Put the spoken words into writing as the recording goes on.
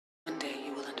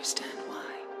understand why.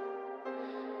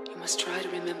 You must try to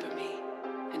remember me,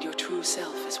 and your true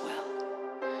self as well.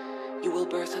 You will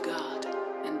birth a god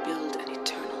and build an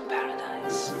eternal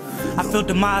paradise. I feel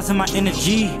demise in my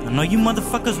energy. I know you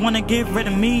motherfuckers wanna get rid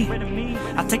of me.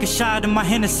 I take a shot of my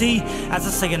Hennessy as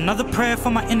I say another prayer for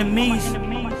my enemies.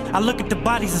 I look at the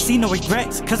bodies and see no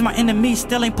regrets, cause my enemy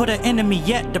still ain't put an enemy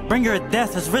yet. The bringer of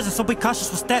death has risen, so be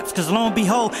cautious with steps, cause lo and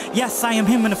behold, yes, I am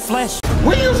him in the flesh.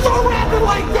 When you start rapping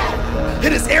like that,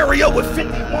 in this area with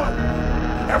 51,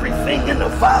 everything in the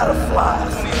Vada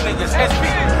flies.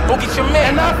 Go get your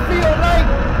man. And I feel like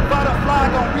Vada fly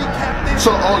gonna recap this.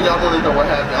 So, oh, y'all wanna know what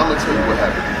happened? I'm gonna tell you what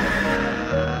happened.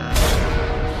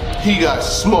 He got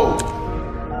smoked.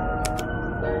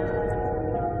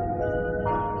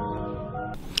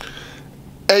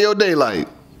 Hey, yo, Daylyt.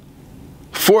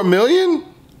 4 million?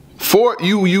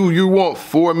 You want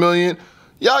 4 million?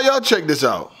 Y'all check this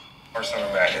out.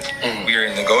 We are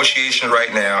in negotiation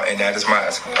right now, and that is my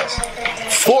asking price.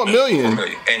 4 million?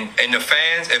 And the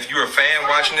fans, if you're a fan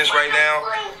watching this right now,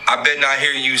 I bet not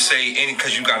hear you say any,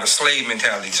 because you got a slave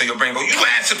mentality. So your brain go, you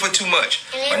asking for too much.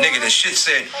 My nigga, the shit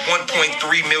said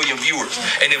 1.3 million viewers,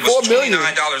 and it was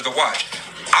 $29 to watch.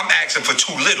 I'm asking for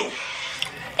too little.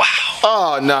 Wow.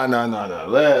 Oh, no.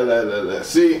 Let's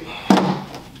see.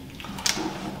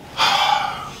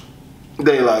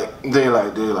 Daylyt.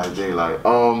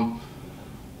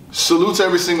 Salute to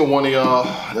every single one of y'all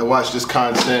that watch this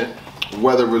content,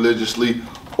 whether religiously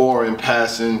or in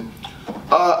passing.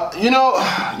 You know,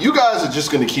 you guys are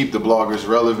just gonna keep the bloggers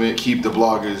relevant, keep the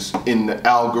bloggers in the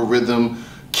algorithm,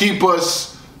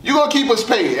 you're gonna keep us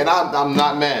paid, and I'm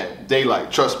not mad.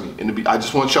 Daylyt, trust me. I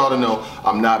just want y'all to know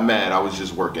I'm not mad. I was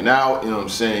just working out, you know what I'm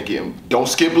saying? Don't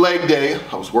skip leg day.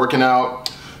 I was working out.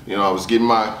 You know, I was getting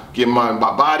my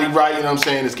body right, you know what I'm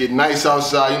saying? It's getting nice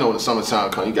outside. You know, when the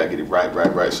summertime comes, you gotta get it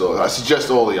right. So I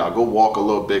suggest all of y'all go walk a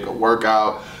little bit, go work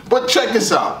out. But check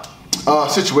this out.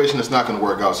 Situation that's not gonna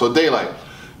work out. So Daylyt,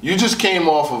 you just came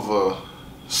off of a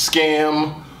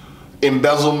scam,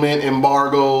 embezzlement,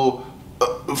 embargo,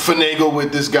 finagle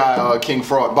with this guy, King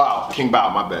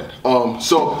Bao, my bad.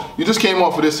 So you just came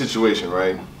off of this situation,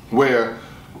 right? Where,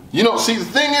 you know, see, the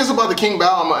thing is about the King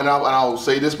Bao, and I'll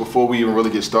say this before we even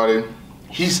really get started,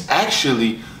 he's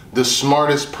actually the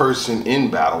smartest person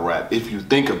in battle rap, if you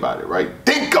think about it, right?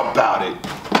 Think about it.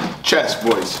 Chest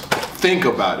voice, think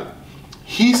about it.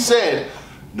 He said,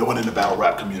 no one in the battle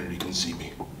rap community can see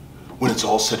me. When it's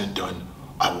all said and done,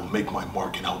 I will make my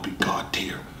mark and I'll be God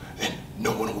tier. And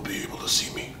no one will be able to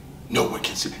see me. No one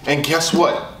can see. And guess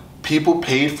what? People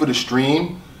paid for the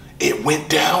stream. It went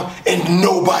down and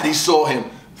nobody saw him.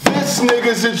 This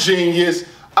nigga's a genius.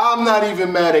 I'm not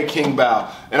even mad at King Bao.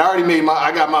 And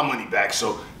I got my money back.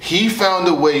 So he found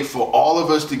a way for all of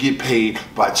us to get paid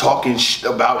by talking shit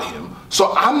about him.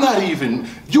 So I'm not even,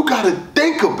 you gotta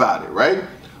think about it, right?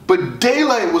 But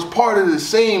Daylyt was part of the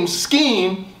same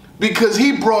scheme because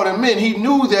he brought him in. He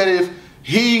knew that if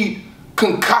he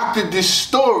concocted this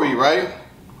story, right,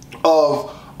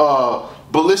 of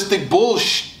ballistic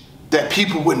bullshit, that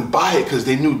people wouldn't buy it because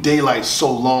they knew Daylyt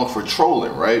so long for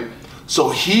trolling, right? So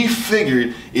he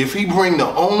figured if he bring the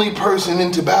only person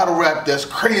into battle rap that's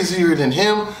crazier than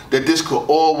him, that this could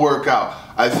all work out.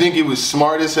 I think it was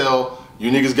smart as hell.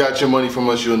 You niggas got your money from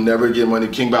us, you'll never get money.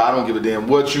 King Bao, I don't give a damn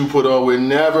what you put on, we're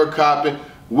never copping.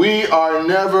 We are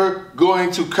never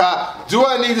going to cop. Do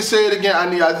I need to say it again?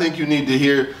 I think you need to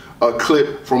hear a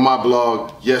clip from my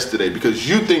blog yesterday because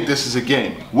you think this is a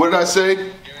game. What did I say?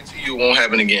 Guarantee you it won't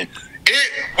happen again.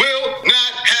 It will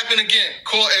not happen again.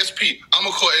 Call SP. I'm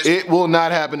gonna call SP. It will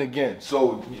not happen again.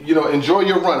 So, you know, enjoy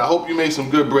your run. I hope you made some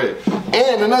good bread.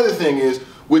 And another thing is,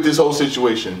 with this whole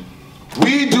situation,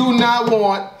 we do not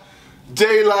want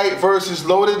Daylyt versus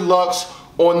Loaded Lux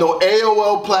on the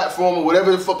AOL platform or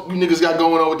whatever the fuck you niggas got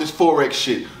going on with this Forex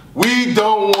shit. We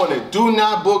don't want it. Do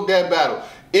not book that battle.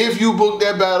 If you book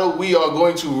that battle, we are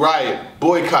going to riot,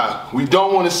 boycott. We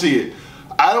don't want to see it.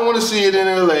 I don't want to see it in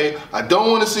LA. I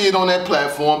don't want to see it on that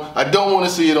platform. I don't want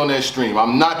to see it on that stream.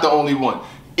 I'm not the only one.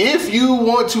 If you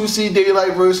want to see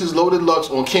Daylyt versus Loaded Lux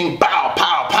on King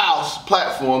Pow's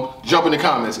platform, jump in the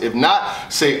comments. If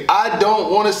not, say I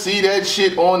don't want to see that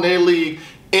shit on their league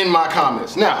in my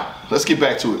comments. Now, let's get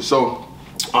back to it. So,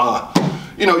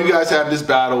 you know, you guys have this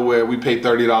battle where we paid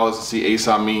 $30 to see Ace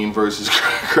Amin versus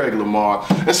Craig Lamar.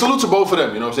 And salute to both of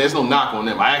them, you know what I'm saying? There's no knock on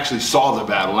them. I actually saw the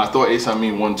battle, and I thought Ace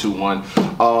Amin won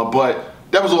 2-1. But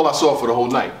that was all I saw for the whole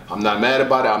night. I'm not mad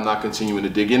about it. I'm not continuing to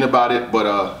dig in about it. But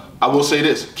I will say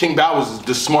this. King Bao was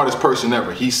the smartest person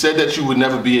ever. He said that you would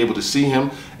never be able to see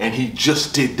him, and he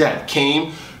just did that.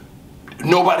 Came,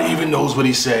 nobody even knows what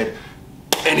he said,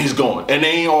 and he's gone. And they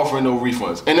ain't offering no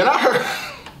refunds. And then I heard...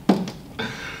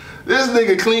 This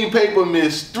nigga Clean Paper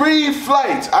missed 3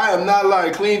 flights. I am not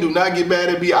lying. Clean, do not get mad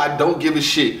at me. I don't give a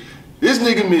shit. This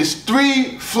nigga missed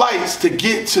 3 flights to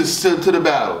get to the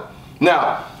battle.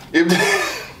 Now, if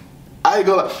I ain't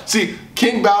gonna lie. See,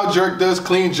 King Bao jerked us,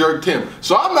 Clean jerked him.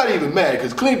 So I'm not even mad,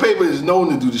 because Clean Paper is known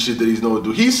to do the shit that he's known to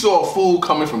do. He saw a fool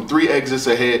coming from 3 exits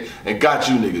ahead and got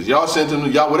you niggas. Y'all sent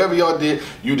him, y'all, whatever y'all did,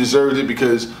 you deserved it,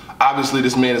 because obviously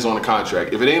this man is on a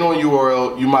contract. If it ain't on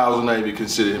URL, you might as well not even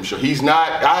consider him sure. He's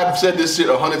not, I've said this shit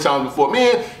 100 times before.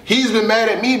 Man, he's been mad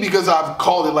at me because I've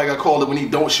called it like I called it when he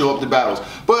don't show up to battles.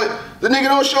 But the nigga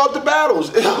don't show up to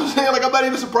battles. You know what I'm saying? Like, I'm not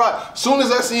even surprised. Soon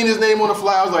as I seen his name on the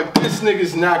flyer, I was like, this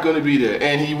nigga's not gonna be there.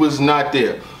 And he was not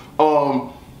there.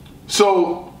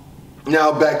 So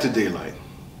now back to Daylyt.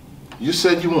 You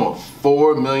said you want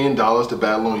 $4 million to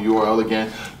battle on URL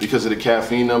again because of the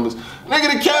caffeine numbers.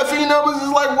 Nigga, the caffeine numbers is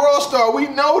like World Star. We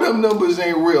know them numbers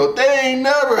ain't real. They ain't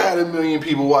never had 1 million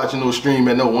people watching no stream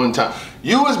at no one time.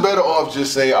 You was better off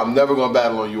just say, I'm never gonna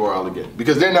battle on URL again,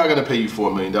 because they're not gonna pay you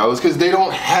 $4 million because they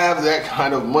don't have that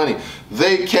kind of money.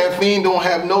 Caffeine don't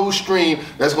have no stream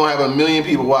that's gonna have 1 million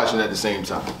people watching at the same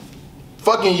time.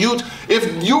 Fucking YouTube, if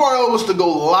URL was to go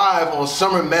live on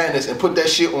Summer Madness and put that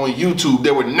shit on YouTube,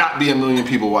 there would not be 1 million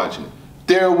people watching it.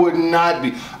 There would not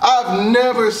be. I've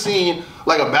never seen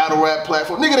like a battle rap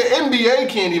platform. Nigga, the NBA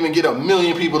can't even get 1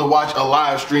 million people to watch a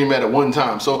live stream at one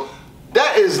time. So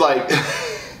that is like,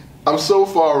 I'm so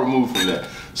far removed from that.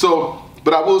 So,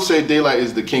 but I will say Daylyt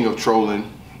is the king of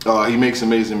trolling. He makes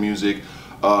amazing music.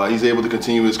 He's able to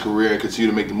continue his career and continue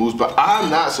to make the moves, but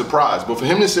I'm not surprised. But for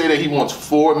him to say that he wants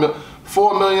 $4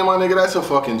 million, my nigga, that's a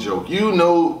fucking joke. You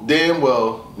know damn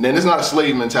well, and it's not a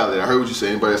slave mentality. I heard what you say.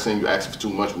 Anybody that's saying you asking for too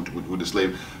much with the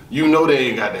slave, you know they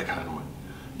ain't got that kind of money.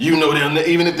 You know them,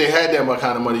 even if they had that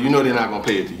kind of money, you know they're not gonna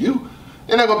pay it to you.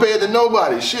 They're not gonna pay it to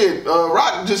nobody. Shit,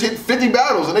 Rock just hit 50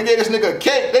 battles and they gave this nigga a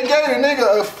cake. They gave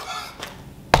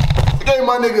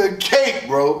my nigga a cake,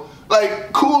 bro.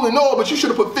 Like, cool and all, but you should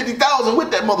have put 50,000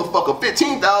 with that motherfucker.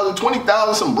 15,000,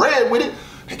 20,000, some bread with it.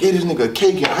 I gave this nigga a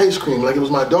cake and ice cream like it was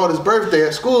my daughter's birthday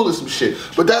at school or some shit.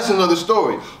 But that's another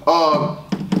story.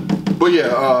 But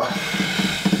yeah,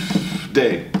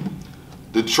 Day,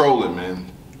 the trolling,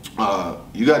 man.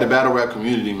 You got the battle rap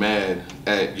community mad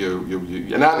at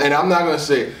and I'm not gonna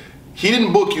say, he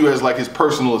didn't book you as like his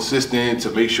personal assistant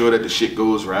to make sure that the shit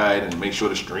goes right and make sure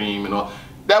the stream and all.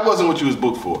 That wasn't what you was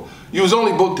booked for. You was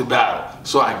only booked to battle,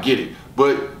 so I get it.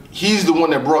 But he's the one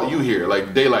that brought you here.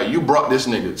 Like, Daylyt, you brought this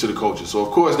nigga to the culture. So,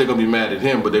 of course, they're going to be mad at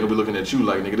him, but they're going to be looking at you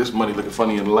like, nigga, this money looking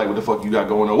funny in the light. What the fuck you got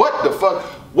going on? What the fuck?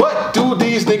 What do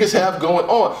these niggas have going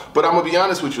on? But I'm going to be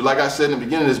honest with you. Like I said in the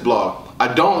beginning of this blog,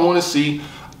 I don't want to see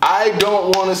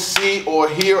or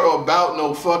hear about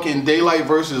no fucking Daylyt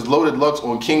versus Loaded Lux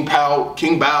on King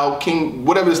Bao,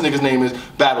 whatever this nigga's name is,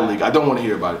 Battle League. I don't want to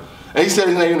hear about it. And he said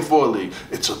his name in the 4 League.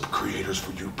 It's a creators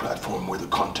for you platform where the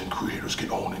content creators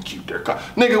can own and keep their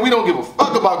content. Nigga, we don't give a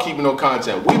fuck about keeping no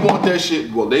content. We want that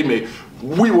shit, well,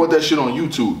 we want that shit on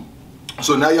YouTube.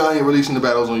 So now y'all ain't releasing the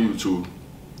battles on YouTube.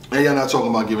 And y'all not talking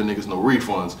about giving niggas no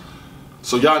refunds.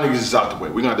 So y'all niggas is out the way.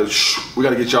 We gotta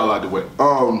get y'all out the way.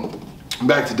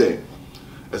 Back to Day.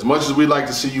 As much as we'd like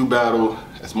to see you battle,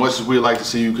 as much as we'd like to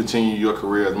see you continue your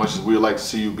career, as much as we'd like to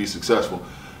see you be successful,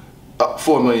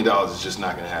 $4 million is just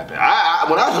not gonna happen.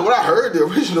 When I heard the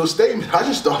original statement, I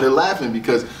just started laughing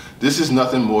because this is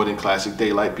nothing more than classic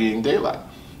Daylyt being Daylyt.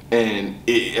 And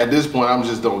at this point, I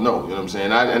just don't know, you know what I'm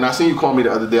saying? And I seen you call me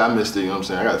the other day, I missed it, you know what I'm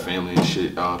saying? I got a family and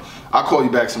shit. I'll call you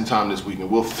back sometime this week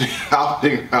and I'll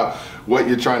figure out what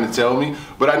you're trying to tell me.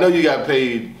 But I know you got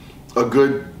paid a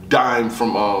good dime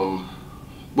from,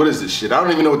 what is this shit? I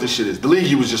don't even know what this shit is. The league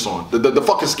you was just on, the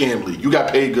fucking scam league. You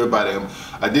got paid good by them.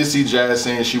 I did see Jazz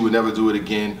saying she would never do it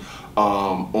again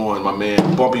on my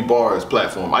man Bumpy Bar's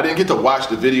platform. I didn't get to watch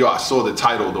the video. I saw the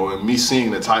title though, and me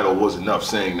seeing the title was enough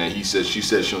saying that she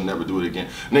said she'll never do it again.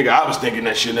 Nigga, I was thinking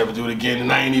that she'll never do it again, and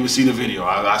I ain't even see the video.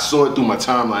 I saw it through my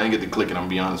timeline. I didn't get to click it. I'm gonna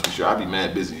be honest with you. I'd be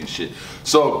mad busy and shit.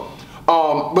 So,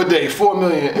 but Day, $4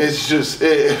 million. It's just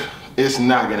it's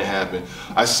not gonna happen.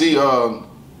 I see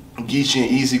Geechee and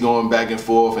Easy going back and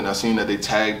forth, and I seen that they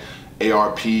tagged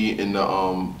ARP in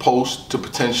the post to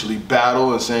potentially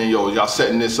battle and saying, yo, y'all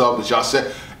setting this up? Is y'all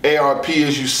set? ARP,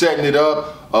 is you setting it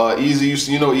up? Easy,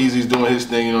 you know Easy's doing his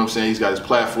thing, you know what I'm saying? He's got his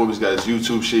platform, he's got his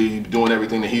YouTube shit, he's doing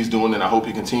everything that he's doing, and I hope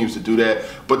he continues to do that.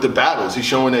 But the battles, he's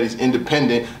showing that he's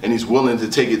independent and he's willing to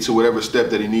take it to whatever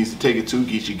step that he needs to take it to.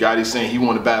 Geechee Gotti saying he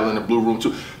want to battle in the blue room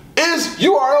too. Is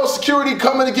URL security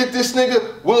coming to get this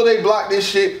nigga? Will they block this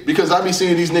shit? Because I be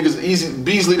seeing these niggas,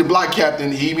 Beasley the block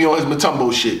captain, he be on his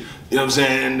Matumbo shit. You know what I'm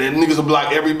saying? And niggas will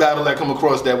block every battle that come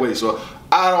across that way. So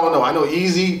I don't know. I know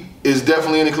Easy is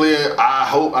definitely in the clear.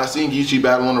 I've seen Geechee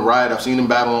battle on the Riot. I've seen him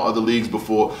battle on other leagues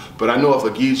before. But I know if a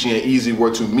Geechee and Easy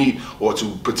were to meet or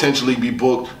to potentially be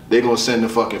booked, they're gonna send the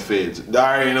fucking feds.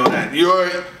 I already know that.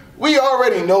 We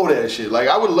already know that shit. Like,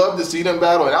 I would love to see them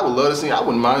battle, and I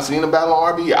wouldn't mind seeing them battle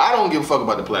on RBE. I don't give a fuck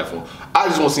about the platform. I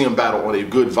just want to see them battle on a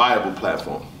good, viable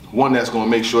platform. One that's gonna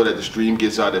make sure that the stream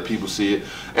gets out, that people see it.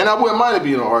 And I wouldn't mind it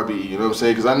being on RBE, you know what I'm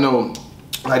saying? Because I know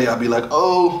I'll be like,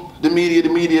 oh, the media.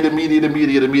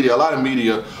 A lot of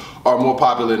media are more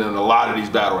popular than a lot of these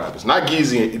battle rappers. Not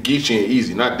Geechee and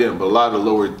Easy, not them, but a lot of the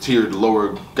lower tier, the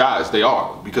lower guys, they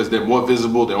are. Because they're more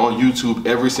visible, they're on YouTube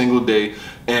every single day,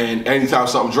 and anytime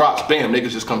something drops, bam,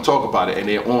 niggas just come talk about it, and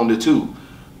they're on the tube.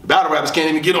 Battle rappers can't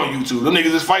even get on YouTube. Them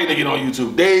niggas is fighting to get on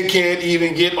YouTube. They can't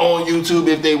even get on YouTube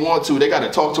if they want to. They gotta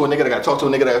talk to a nigga, they gotta talk to a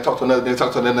nigga, they gotta talk to another, they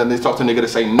talk to another, they talk to a nigga to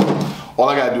say no. All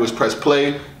I gotta do is press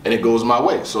play and it goes my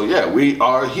way. So yeah, we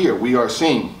are here, we are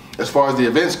seeing. As far as the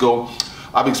events go,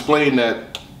 I've explained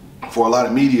that for a lot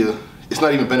of media, it's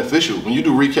not even beneficial. When you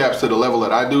do recaps to the level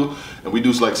that I do, and we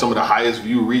do like some of the highest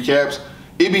view recaps,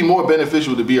 it'd be more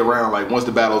beneficial to be around like once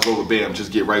the battle's over, bam,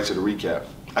 just get right to the recap.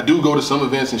 I do go to some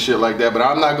events and shit like that, but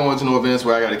I'm not going to no events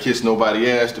where I gotta kiss nobody's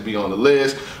ass to be on the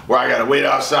list, where I gotta wait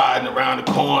outside and around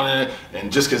the corner, and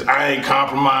just cause I ain't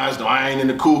compromised or I ain't in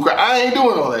the cool crowd, I ain't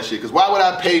doing all that shit. Cause why would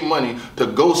I pay money to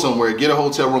go somewhere, get a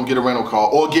hotel room, get a rental car,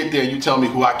 or get there and you tell me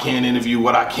who I can interview,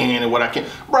 what I can and what I can't?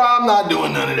 Bro, I'm not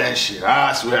doing none of that shit.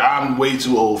 I swear, I'm way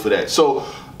too old for that. So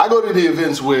I go to the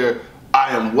events where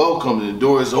I am welcome and the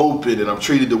door is open and I'm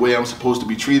treated the way I'm supposed to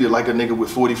be treated, like a nigga with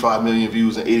 45 million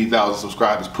views and 80,000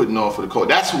 subscribers putting on for the code.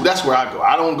 That's where I go.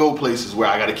 I don't go places where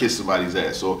I gotta kiss somebody's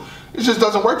ass. So it just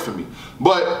doesn't work for me.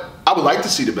 But I would like to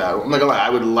see the battle. I'm not gonna lie, I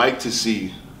would like to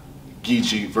see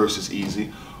Geechee versus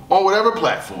Easy on whatever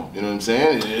platform. You know what I'm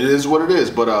saying? It is what it is.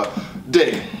 But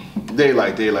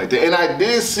Daylyt. And I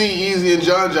did see Easy and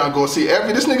John go see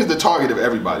this nigga's the target of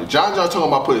everybody. John talking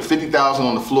about putting 50,000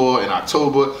 on the floor in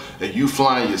October and you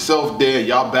flying yourself there,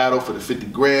 y'all battle for the 50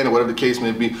 grand or whatever the case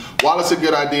may be. While it's a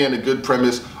good idea and a good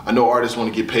premise, I know artists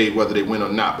want to get paid whether they win or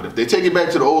not. But if they take it back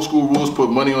to the old school rules, put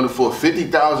money on the floor,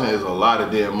 50,000 is a lot of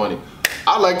damn money.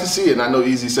 I'd like to see it, and I know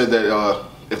Easy said that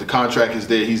if the contract is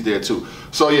there, he's there too.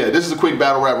 So yeah, this is a quick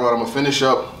battle rap run. I'm gonna finish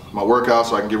up my workout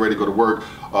so I can get ready to go to work.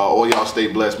 All y'all stay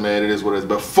blessed, man. It is what it is.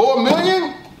 But 4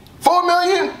 million? 4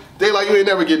 million? Daylyt, you ain't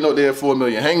never getting no damn 4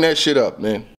 million. Hang that shit up,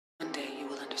 man. One day you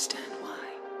will understand why.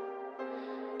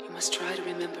 You must try to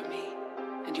remember me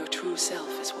and your true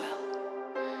self as well.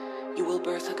 You will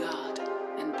birth a god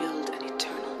and build an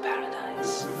eternal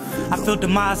paradise. I feel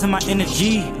demise in my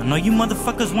energy. I know you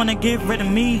motherfuckers wanna get rid of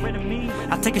me.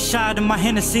 I take a shot in my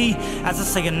Hennessy as I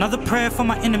say another prayer for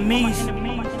my enemies.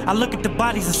 I look at the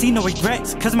bodies and see no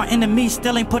regrets, cause my enemy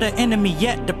still ain't put an enemy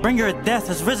yet. The bringer of death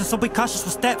has risen, so be cautious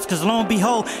with steps, cause lo and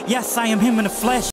behold, yes, I am him in the flesh.